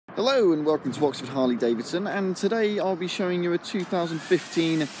Hello and welcome to Oxford Harley Davidson, and today I'll be showing you a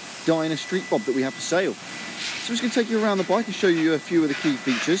 2015 Dyna Street Bob that we have for sale. So I'm just going to take you around the bike and show you a few of the key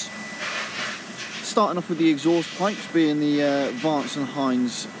features. Starting off with the exhaust pipes, being the Vance and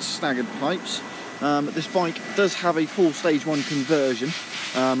Hines staggered pipes. This bike does have a full stage 1 conversion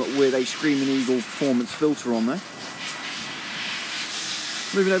with a Screaming Eagle performance filter on there.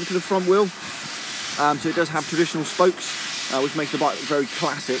 Moving over to the front wheel, so it does have traditional spokes, which makes the bike look very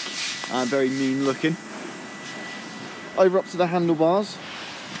classic, very mean looking. Over up to the handlebars,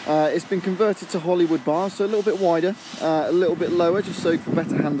 it's been converted to Hollywood bars, so a little bit wider, a little bit lower, just so for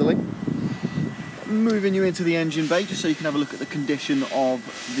better handling. Moving you into the engine bay, just so you can have a look at the condition of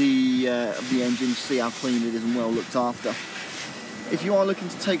the engine, see how clean it is and well looked after. If you are looking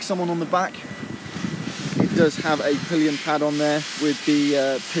to take someone on the back, it does have a pillion pad on there with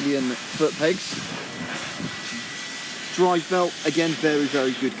the pillion foot pegs. Drive belt, again, very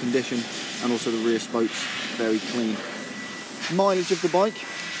good condition, and also the rear spokes, very clean. Mileage of the bike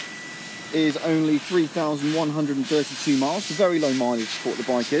is only 3,132 miles, so very low mileage for what the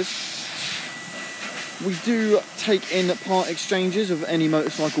bike is. We do take in part exchanges of any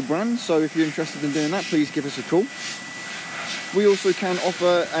motorcycle brand, so if you're interested in doing that, please give us a call. We also can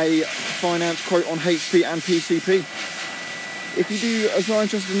offer a finance quote on HP and PCP. If you are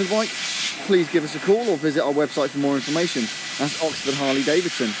interested in the bike, please give us a call or visit our website for more information. That's Oxford Harley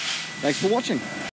Davidson. Thanks for watching.